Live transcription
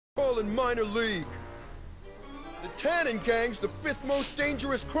Calling minor league. The Tannen gang's the 5th most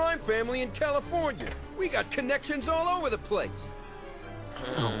dangerous crime family in California. We got connections all over the place.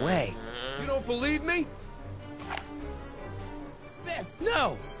 No way. You don't believe me? Biff,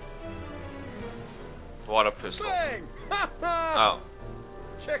 no! What a pistol. Bang! Ha ha! Oh.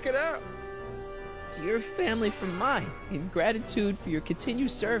 Check it out. To your family from mine, in gratitude for your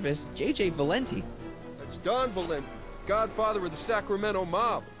continued service, J.J. Valenti. That's Don Valenti, godfather of the Sacramento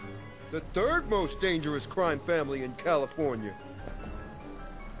mob. The 3rd most dangerous crime family in California.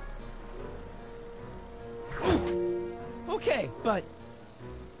 Okay, but...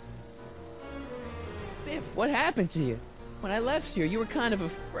 Biff, what happened to you? When I left here, you were kind of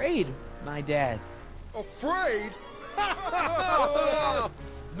afraid, my dad. Afraid?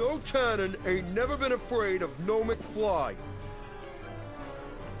 No Tannen ain't never been afraid of no McFly.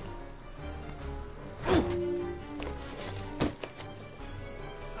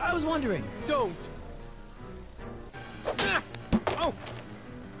 I was wondering. Don't. Oh!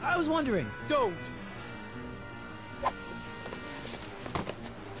 I was wondering. Don't.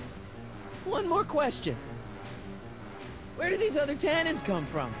 One more question. Where do these other Tannens come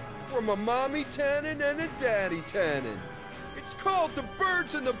from? From a mommy Tannen and a daddy Tannen. It's called the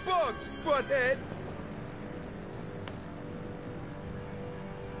birds and the bugs, butthead.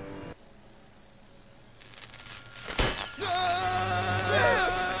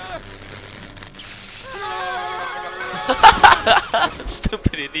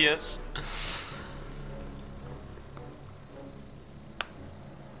 Stupid idiots.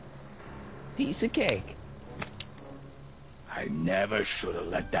 Piece of cake. I never should have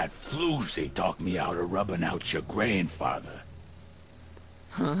let that floozy talk me out of rubbing out your grandfather.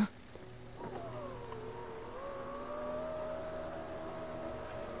 Huh?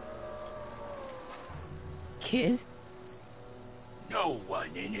 Kid? No one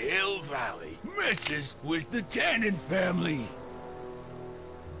in Hill Valley messes with the Tannen family.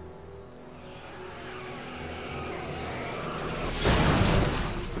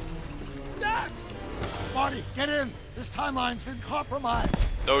 Marty, get in! This timeline's been compromised.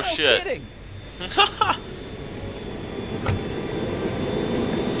 No shit. Kidding.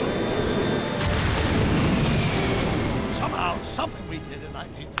 Somehow, something we did in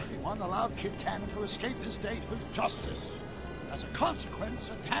 1931 allowed Kid Tannen to escape his date with justice. As a consequence,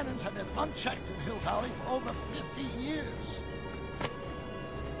 the Tannens have been unchecked in Hill Valley for over 50 years.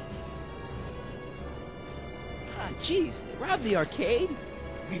 Ah, jeez, they robbed the arcade?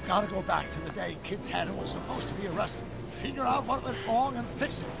 We've got to go back to the day Kid Tannen was supposed to be arrested. Figure out what went wrong and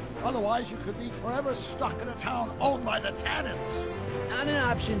fix it. Otherwise, you could be forever stuck in a town owned by the Tannens. Not an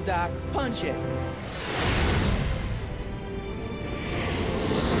option, Doc. Punch it.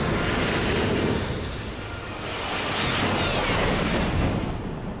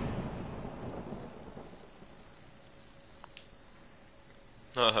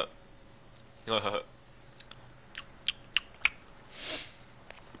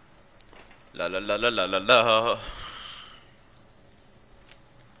 La la la la la la la.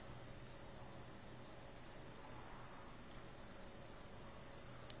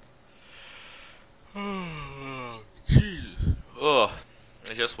 Jeez. Oh,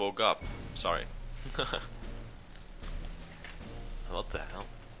 I just woke up. Sorry. What the hell?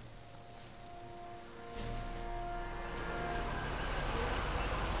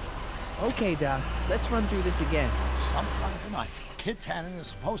 Okay, Doc. Let's run through this again. Sometime tonight, Kid Tannen is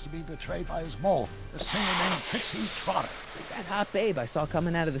supposed to be betrayed by his mole, the singer named Trixie Trotter. That hot babe I saw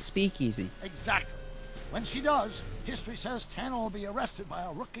coming out of the speakeasy. Exactly. When she does, history says Tannen will be arrested by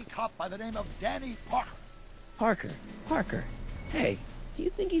a rookie cop by the name of Danny Parker. Parker. Hey, do you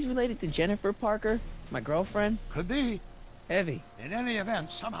think he's related to Jennifer Parker, my girlfriend? Could be. Heavy. In any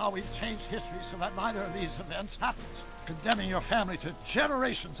event, somehow we've changed history so that neither of these events happens, condemning your family to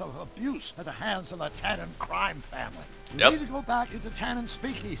generations of abuse at the hands of the Tannen crime family. We Yep. need to go back into Tannen's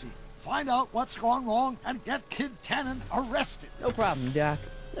speakeasy, find out what's gone wrong, and get Kid Tannen arrested. No problem, Doc.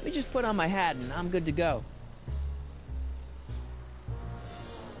 Let me just put on my hat and I'm good to go.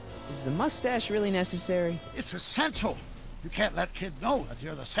 Is the mustache really necessary? It's essential. You can't let Kid know that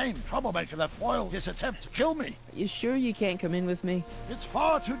you're the same troublemaker that foiled his attempt to kill me. Are you sure you can't come in with me? It's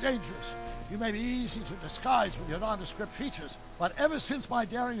far too dangerous. You may be easy to disguise with your nondescript features, but ever since my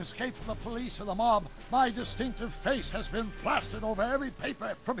daring escape from the police and the mob, my distinctive face has been plastered over every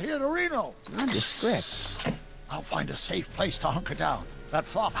paper from here to Reno. Nondescript. I'll find a safe place to hunker down. That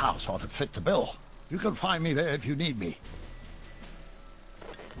flop house ought to fit the bill. You can find me there if you need me.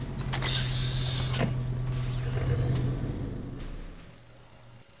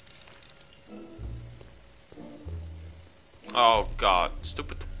 Oh god,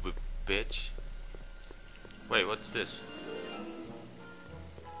 stupid Wait, what's this?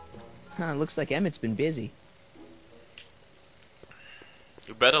 Huh, looks like Emmett's been busy.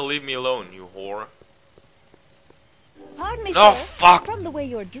 You better leave me alone, you whore. Pardon me, Oh, sir. fuck! From the way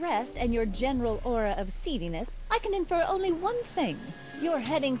you're dressed and your general aura of seediness, I can infer only one thing. You're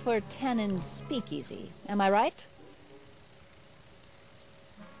heading for Tannen's speakeasy. Am I right?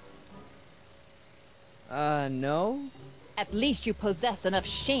 No? At least you possess enough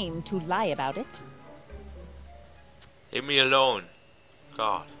shame to lie about it. Leave me alone.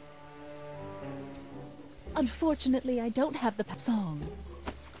 God. Unfortunately, I don't have the song.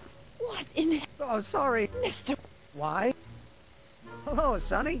 What in... Oh, sorry. Mr. Why? Hello,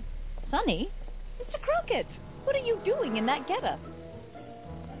 Sonny. Sonny? Mr. Crockett, what are you doing in that getup?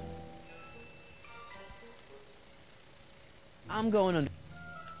 I'm going on.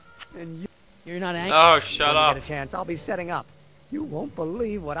 And you, You're not angry? Oh, shut when you up. get a chance, I'll be setting up. You won't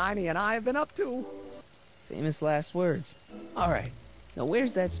believe what Einie and I have been up to. Famous last words. Alright. Now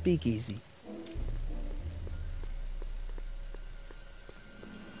where's that speakeasy?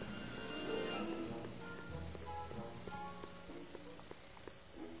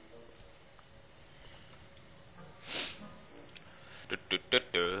 Du, du, du,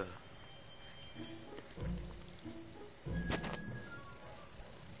 du.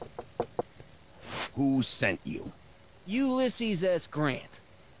 Who sent you? Ulysses S. Grant.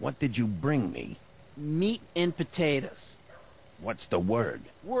 What did you bring me? Meat and potatoes. What's the word?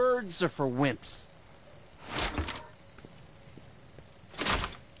 Words are for wimps.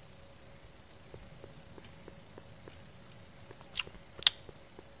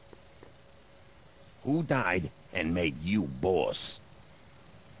 Who died and made you boss?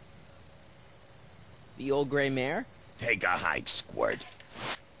 The old gray mare? Take a hike, Squirt.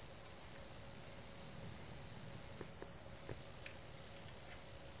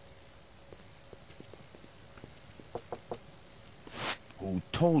 Who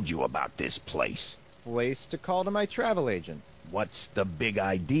told you about this place? Place to call to my travel agent. What's the big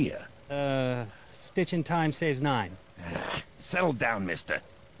idea? Stitch in time saves 9. Settle down, mister.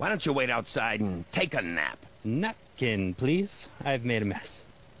 Why don't you wait outside and take a nap? Napkin, please. I've made a mess.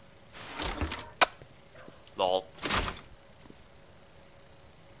 Lol.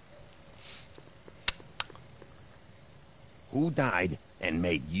 Who died and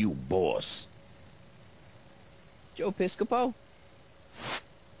made you boss? Joe Piscopo?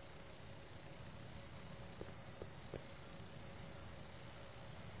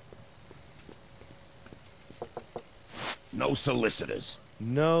 No solicitors.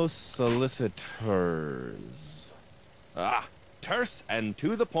 No solicitors. Ah, terse and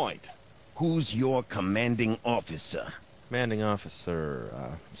to the point. Who's your commanding officer? Commanding officer,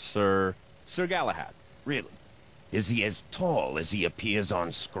 Sir Galahad. Really? Is he as tall as he appears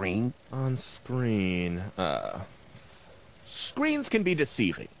on screen? On screen, screens can be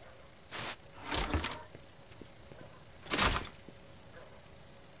deceiving.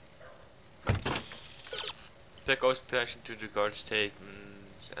 Pay close attention to the guard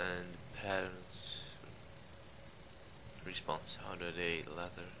statements and patterns. Response. How do the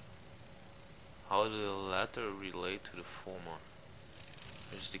latter relate to the former?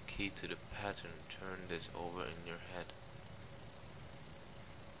 Here's the key to the pattern. Turn this over in your head.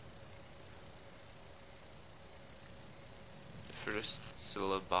 The first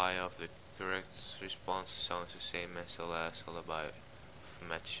syllabi of the correct response sounds the same as the last syllabi of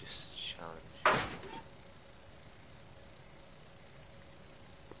matches challenge.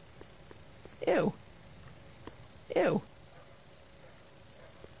 Ew. Ew.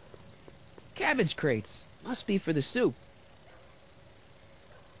 Cabbage crates. Must be for the soup.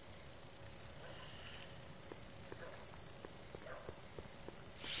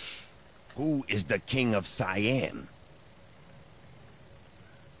 Who is the king of Siam?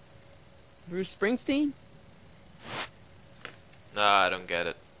 Bruce Springsteen? Nah, I don't get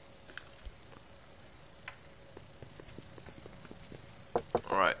it.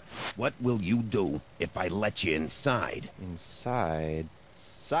 Alright. What will you do if I let you inside? Inside?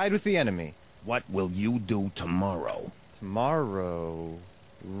 Side with the enemy. What will you do tomorrow? Tomorrow,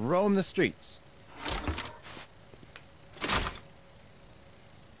 roam the streets.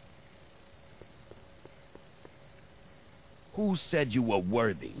 Who said you were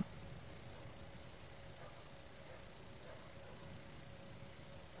worthy?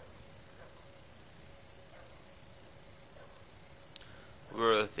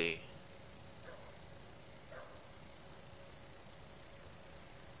 Worthy.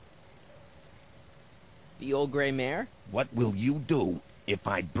 The old gray mare? What will you do if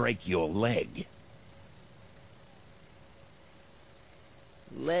I break your leg?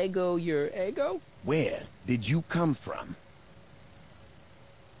 Lego your ego? Where did you come from?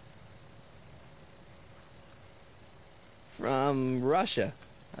 From Russia.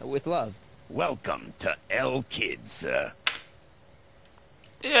 With love. Welcome to L Kid, sir.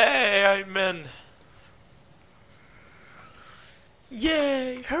 Yay, I'm in.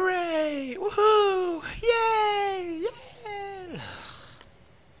 Yay! Hooray! Woohoo! Yay! Yeah!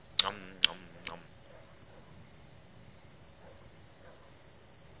 Um, um, um.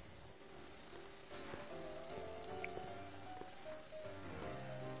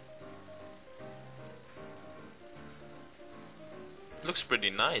 Looks pretty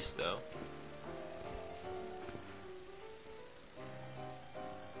nice, though.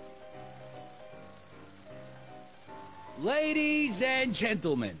 Ladies and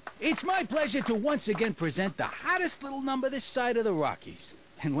gentlemen, it's my pleasure to once again present the hottest little number this side of the Rockies.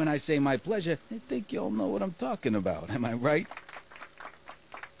 And when I say my pleasure, I think you all know what I'm talking about, am I right?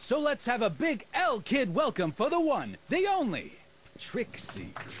 So let's have a big L-Kid welcome for the one, the only, Trixie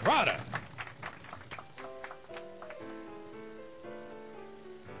Trotter.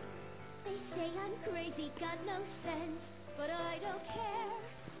 They say I'm crazy, got no sense, but I don't care.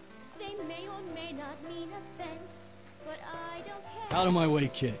 They may or may not mean offense, but I don't care. Out of my way,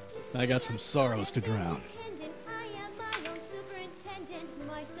 kid. I got some sorrows to drown. I am my own superintendent.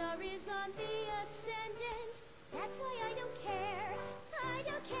 My star is on the ascendant. That's why I don't care. I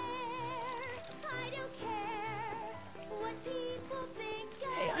don't care. I don't care what people think.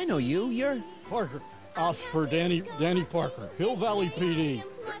 Hey, I know you. You're... Parker. Oscar Danny Parker. Hill Valley PD.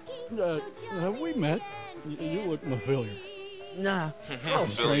 Have we met? You look familiar. Nah. Oh,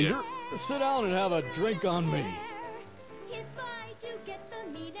 stranger. Sit down and have a drink on me.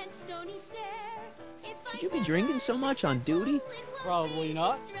 Should you be drinking so much on duty? Probably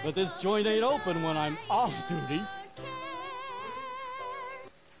not, but this joint ain't open when I'm off duty.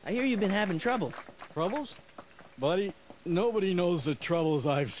 I hear you've been having troubles. Troubles? Buddy, nobody knows the troubles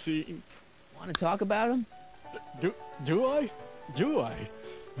I've seen. Want to talk about them? Do I? Do I?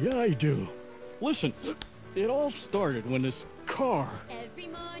 Yeah, I do. Listen, it all started when this car... Every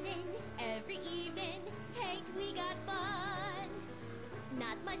morning, every evening, hey, we got fun.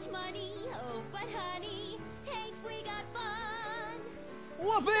 Not much money, oh, but honey, hey, we got fun.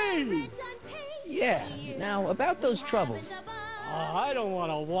 Whoopee! Yeah. Now, about those troubles. I don't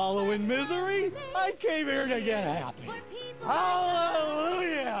want to wallow in misery. I came here to get happy.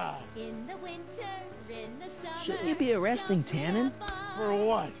 Hallelujah! In the winter, in the summer. Shouldn't you be arresting Tannen? For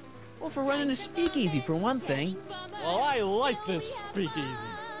what? Well, for running a speakeasy, for one thing. Well, I like this speakeasy.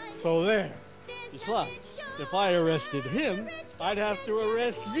 So there. Besides, if I arrested him, I'd have to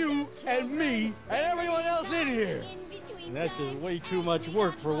arrest you and me and everyone else in here. And that's just way too much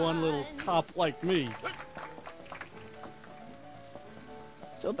work for one little cop like me.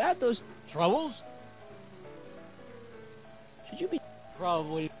 So about those troubles? Should you be...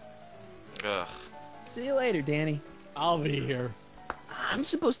 Probably. Ugh. See you later, Danny. I'll be here. I'm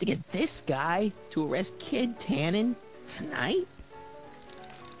supposed to get this guy to arrest Kid Tannen tonight?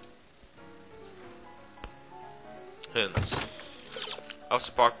 Hints.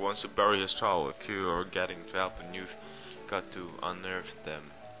 Officer Parker wants to bury his child with Q or getting trapped and you've got to unearth them.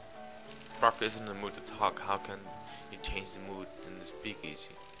 Parker is in the mood to talk. How can you change the mood in the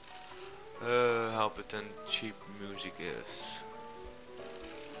speakeasy? How pretend cheap music is.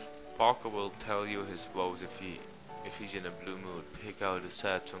 Parker will tell you his woes if he's in a blue mood. Pick out a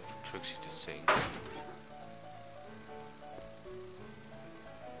sad song for Trixie to sing.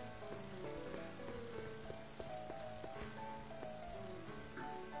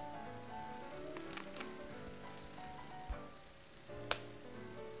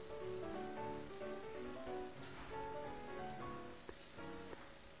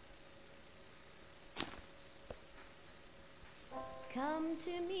 Come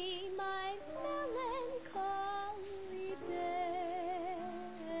to me, my melancholy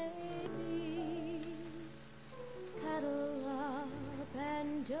baby. Cuddle up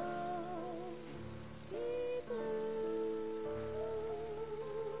and don't be blue.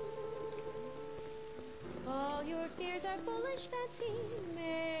 All your fears are foolish fancy,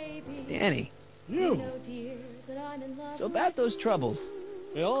 maybe. Danny. You. know, dear, that I'm in love. So about those troubles.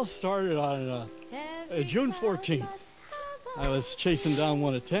 It all started on June 14th. I was chasing down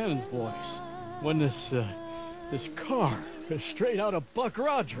one of Tannen's boys when this car, straight out of Buck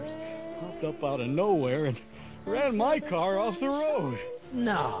Rogers, popped up out of nowhere and ran my car off the road.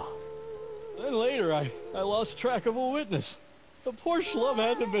 No. Then later I lost track of a witness. The poor schlub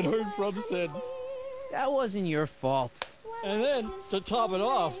hasn't been heard from since. That wasn't your fault. And then, to top it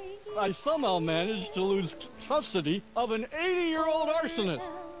off, I somehow managed to lose custody of an 80-year-old arsonist.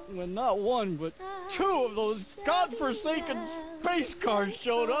 When not one, but two of those godforsaken space cars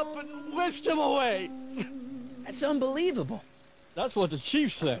showed up and whisked him away. That's unbelievable. That's what the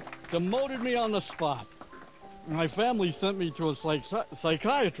chief said. Demoted me on the spot. My family sent me to a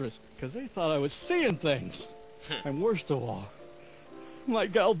psychiatrist because they thought I was seeing things. And worst of all, my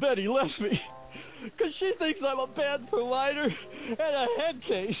gal Betty left me because she thinks I'm a bad provider and a head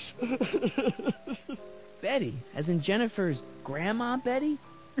case. Betty, as in Jennifer's grandma Betty?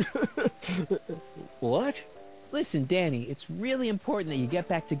 What? Listen, Danny, it's really important that you get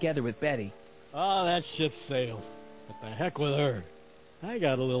back together with Betty. Ah, that ship sailed. What the heck with her? I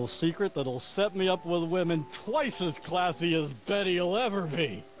got a little secret that'll set me up with women twice as classy as Betty will ever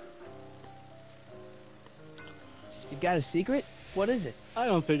be. You got a secret? What is it? I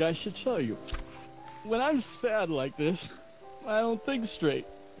don't think I should tell you. When I'm sad like this, I don't think straight.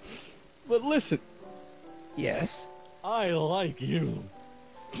 But listen. Yes? I like you.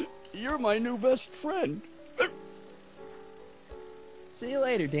 You're my new best friend. See you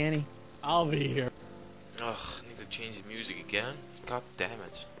later, Danny. I'll be here. Ugh, I need to change the music again? God damn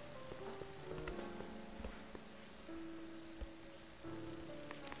it.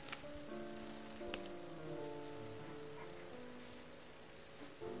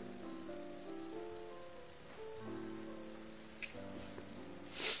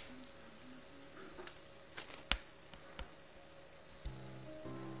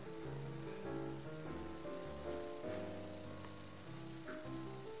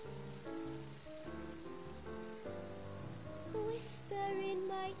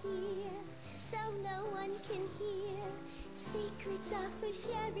 So no one can hear. Secrets are for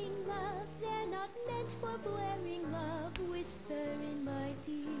sharing love. They're not meant for blaring love. Whisper in my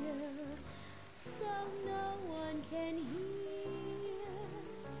ear, so no one can hear.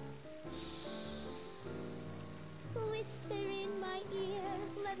 Shh. Whisper in my ear.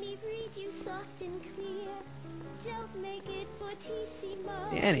 Let me read you soft and clear. Don't make it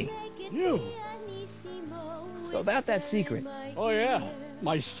fortissimo. Danny. You. So about that secret. Oh yeah,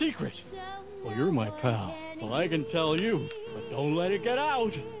 my secret. Well, you're my pal, so I can tell you, but don't let it get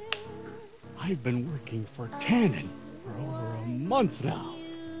out. I've been working for Tannen for over a month now.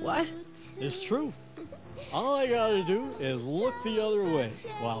 What? It's true. All I gotta do is look the other way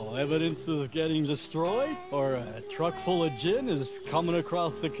while evidence is getting destroyed or a truck full of gin is coming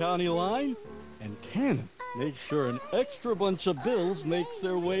across the county line, and Tannen makes sure an extra bunch of bills makes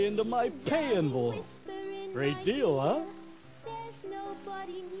their way into my pay invoice. Great deal, huh?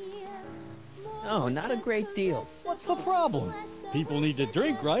 No, not a great deal. What's the problem? People need to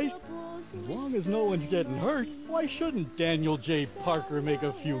drink, right? As long as no one's getting hurt, why shouldn't Daniel J. Parker make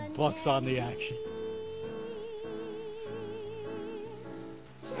a few bucks on the action?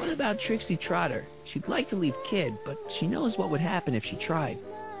 What about Trixie Trotter? She'd like to leave Kid, but she knows what would happen if she tried.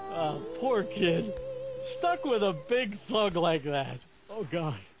 Poor kid. Stuck with a big thug like that. Oh,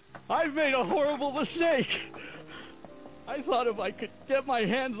 God. I've made a horrible mistake. I thought if I could get my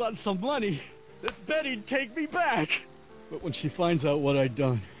hands on some money, that Betty'd take me back. But when she finds out what I'd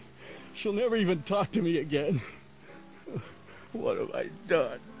done, she'll never even talk to me again. What have I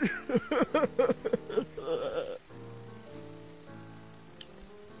done?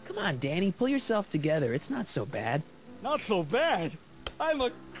 Come on, Danny, pull yourself together. It's not so bad. Not so bad? I'm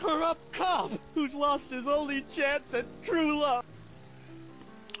a corrupt cop who's lost his only chance at true love.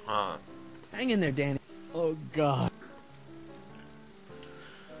 Huh. Hang in there, Danny. Oh, God.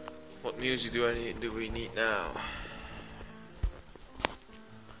 What music do we need now?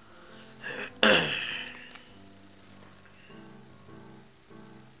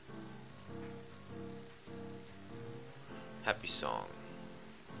 Happy song.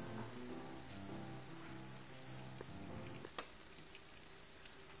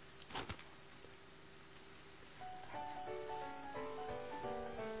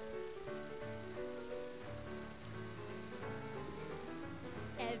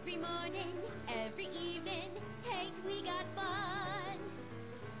 Every morning, every evening, Hank, we got fun.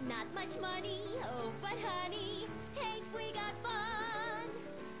 Not much money, oh, but honey, Hank, we got fun.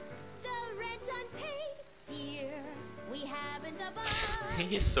 The rent's unpaid, dear, we haven't a bond.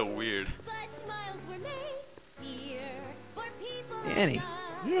 He's so weird. But smiles were made, dear, for people Danny.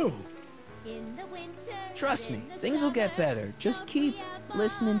 You. in the winter. Trust me, things will get better. Just keep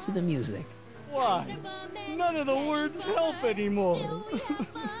listening to the music. Why? None of the words help anymore.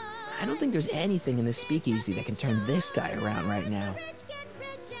 I don't think there's anything in this speakeasy that can turn this guy around right now.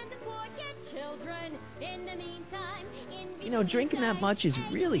 You know, drinking that much is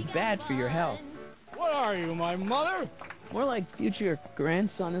really bad for your health. What are you, my mother? More like future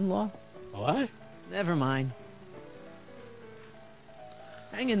grandson-in-law. What? Never mind.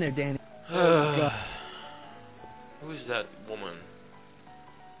 Hang in there, Danny. Oh, God. Who's that woman?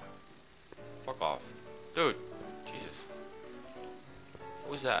 Fuck off. Dude. Jesus.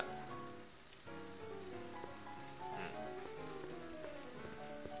 Who's that?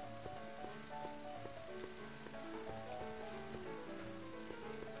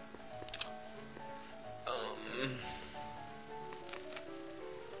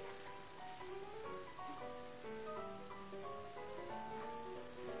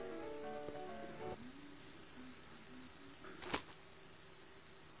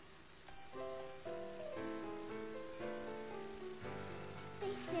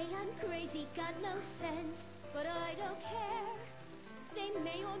 Crazy, got no sense, but I don't care. They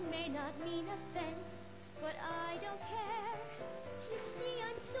may or may not mean offense, but I don't care. You see,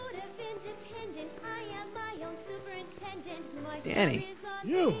 I'm sort of independent. I am my own superintendent. My Danny, is on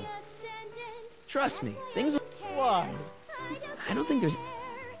you. the ascendant. Trust me, things will... Why? I don't think there's...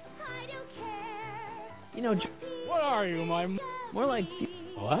 I don't care. You know... What are you, my... More like...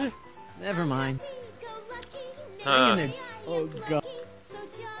 What? Never mind. Huh. Hang in there. Oh, God.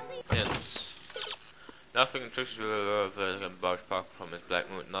 Yes. Nothing Trixie about Park from his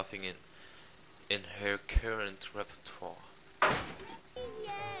Black Moon. Nothing in her current repertoire.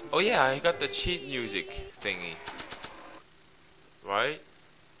 Oh yeah, I got the cheat music thingy. Right?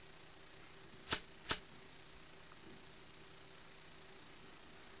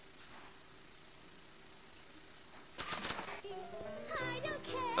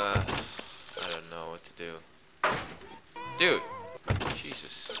 I don't know what to do. Dude!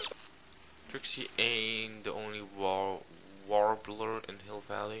 Jesus. Trixie ain't the only warbler in Hill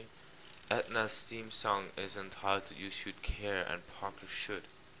Valley. Edna's theme song is entitled You Should Care, and Parker should.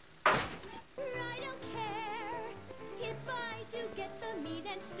 I don't care if I do get the mean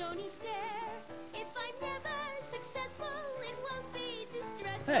and stony stare. If I'm never successful, it won't be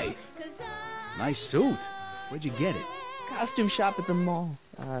distressful. Hey, 'Cause I nice suit. Where'd you get it? Costume shop at the mall.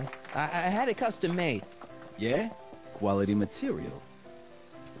 I had it custom made. Yeah? Quality material.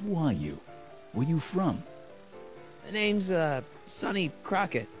 Who are you? Where you from? The name's, Sonny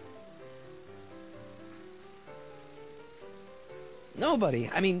Crockett. Nobody.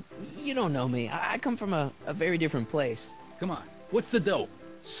 I mean, you don't know me. I come from a very different place. Come on, what's the dope?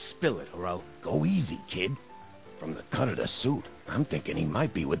 Spill it, or I'll... Go easy, kid. From the cut of the suit, I'm thinking he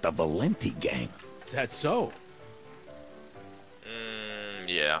might be with the Valenti gang. Is that so?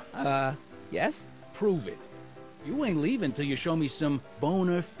 Yeah. Yes? Prove it. You ain't leaving till you show me some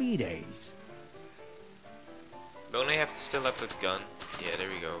bona fides. Don't I have to still have the gun? Yeah, there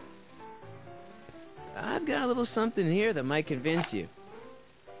we go. I've got a little something here that might convince you.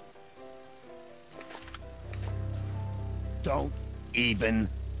 Don't even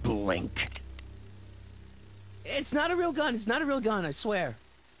blink. It's not a real gun. It's not a real gun, I swear.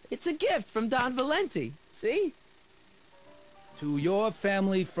 It's a gift from Don Valenti. See? To your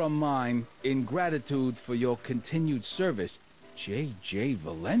family from mine, in gratitude for your continued service, J.J.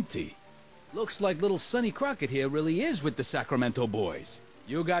 Valenti. Looks like little Sonny Crockett here really is with the Sacramento boys.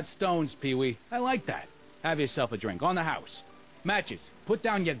 You got stones, Pee-wee. I like that. Have yourself a drink on the house. Matches, put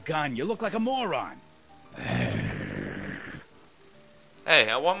down your gun. You look like a moron. Hey,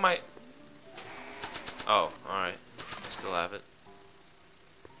 I want my... Oh, alright. Still have it.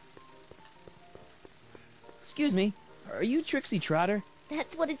 Excuse me. Are you Trixie Trotter?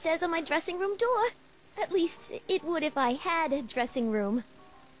 That's what it says on my dressing room door. At least, it would if I had a dressing room.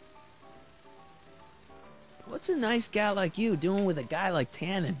 What's a nice gal like you doing with a guy like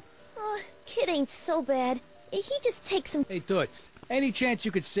Tannen? Oh, kid ain't so bad. He just takes some... Hey, Toots, any chance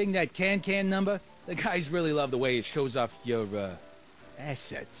you could sing that can-can number? The guys really love the way it shows off your,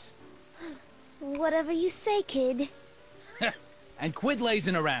 assets. Whatever you say, kid. And quit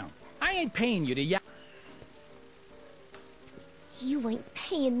lazing around. I ain't paying you to yell. You ain't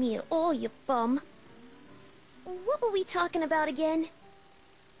paying me at all, you bum. What were we talking about again?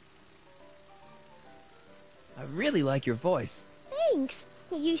 I really like your voice. Thanks.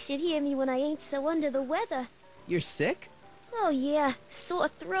 You should hear me when I ain't so under the weather. You're sick? Oh yeah, sore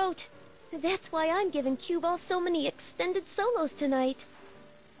throat. That's why I'm giving Cue Ball so many extended solos tonight.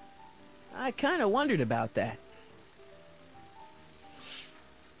 I kinda wondered about that.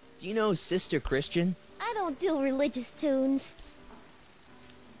 Do you know Sister Christian? I don't do religious tunes.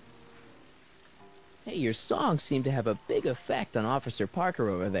 Hey, your songs seem to have a big effect on Officer Parker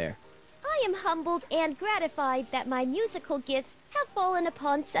over there. I am humbled and gratified that my musical gifts have fallen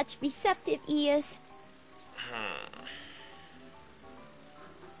upon such receptive ears.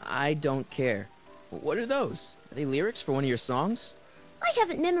 I don't care. What are those? Are they lyrics for one of your songs? I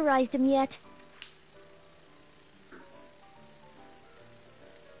haven't memorized them yet.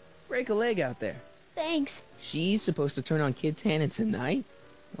 Break a leg out there. Thanks. She's supposed to turn on Kid Tannen tonight?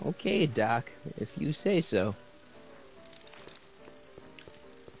 Okay, Doc, if you say so.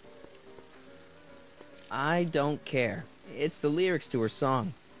 I don't care. It's the lyrics to her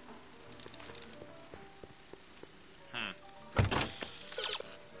song.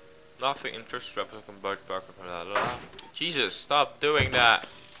 Nothing interests replica bird barker. Blah, blah, blah. Jesus, stop doing that.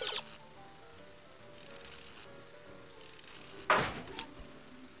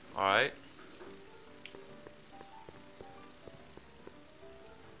 Alright.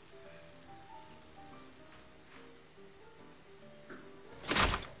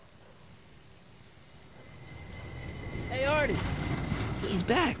 Hey, Artie! He's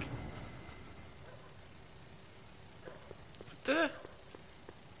back. What the?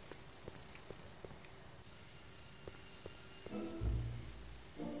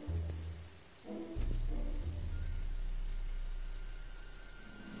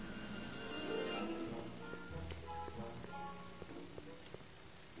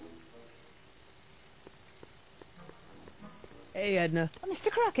 Hey, Edna. Mr.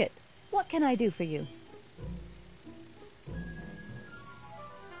 Crockett, what can I do for you?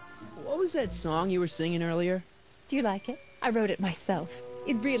 What was that song you were singing earlier? Do you like it? I wrote it myself.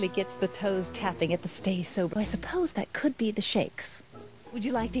 It really gets the toes tapping at the stay sober. I suppose that could be the Shakes. Would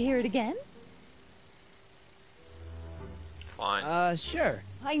you like to hear it again? Fine. Sure.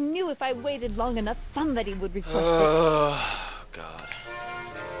 I knew if I waited long enough, somebody would request it. God.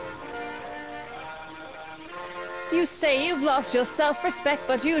 You say you've lost your self-respect,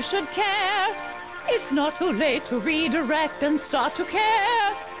 but you should care. It's not too late to redirect and start to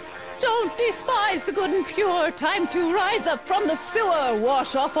care. Don't despise the good and pure. Time to rise up from the sewer.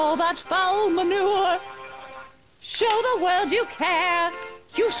 Wash off all that foul manure. Show the world you care.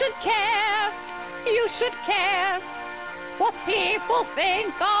 You should care. You should care what people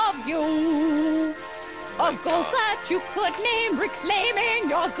think of you. Of goals that you could name, reclaiming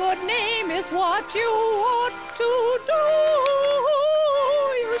your good name is what you ought to do.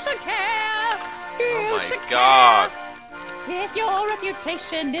 You should care. You should care. If your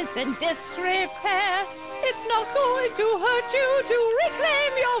reputation is in disrepair, it's not going to hurt you to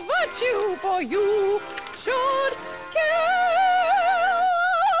reclaim your virtue, for you should care.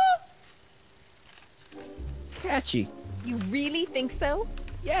 Catchy. You really think so?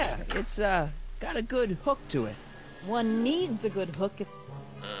 Yeah, it's, got a good hook to it. One needs a good hook if...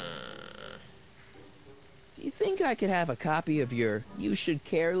 Do you think I could have a copy of your You Should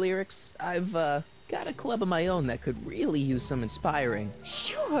Care lyrics? I've, got a club of my own that could really use some inspiring.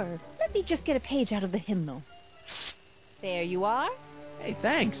 Sure. Let me just get a page out of the hymnal. There you are. Hey,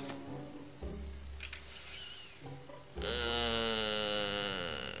 thanks.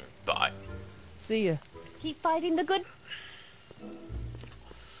 Bye. See ya. Keep fighting the good...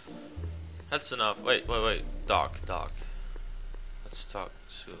 That's enough. Wait. Doc. Let's talk.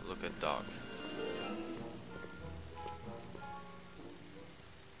 So look at Doc.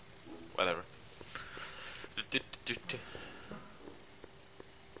 Whatever.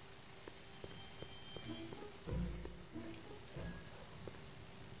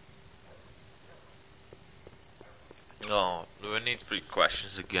 Oh, do I need 3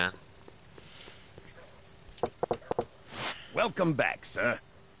 questions again? Welcome back, sir.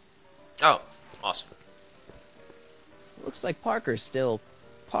 Oh, awesome. Looks like Parker's still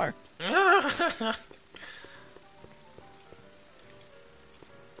parked.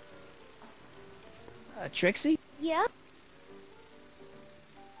 Trixie? Yeah?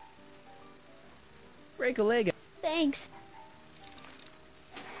 Break a leg. Thanks.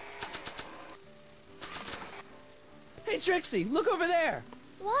 Hey, Trixie, look over there.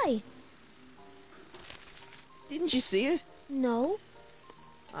 Why? Didn't you see it? No.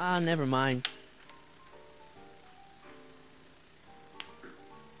 Ah, never mind.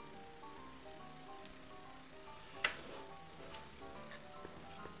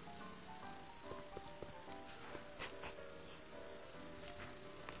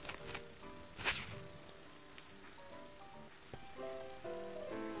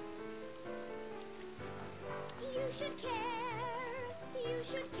 You should care. You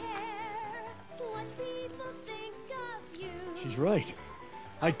should care what people think of you. She's right.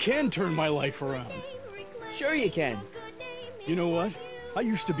 I can turn my life around. Sure you can. You know what? I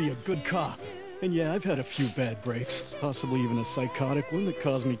used to be a good cop. And yeah, I've had a few bad breaks. Possibly even a psychotic one that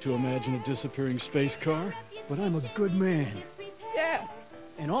caused me to imagine a disappearing space car. But I'm a good man. Yeah.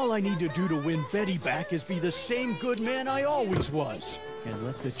 And all I need to do to win Betty back is be the same good man I always was. And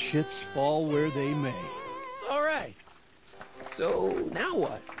let the chips fall where they may. All right. So, now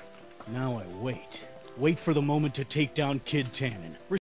what? Now I wait. Wait for the moment to take down Kid Tannen.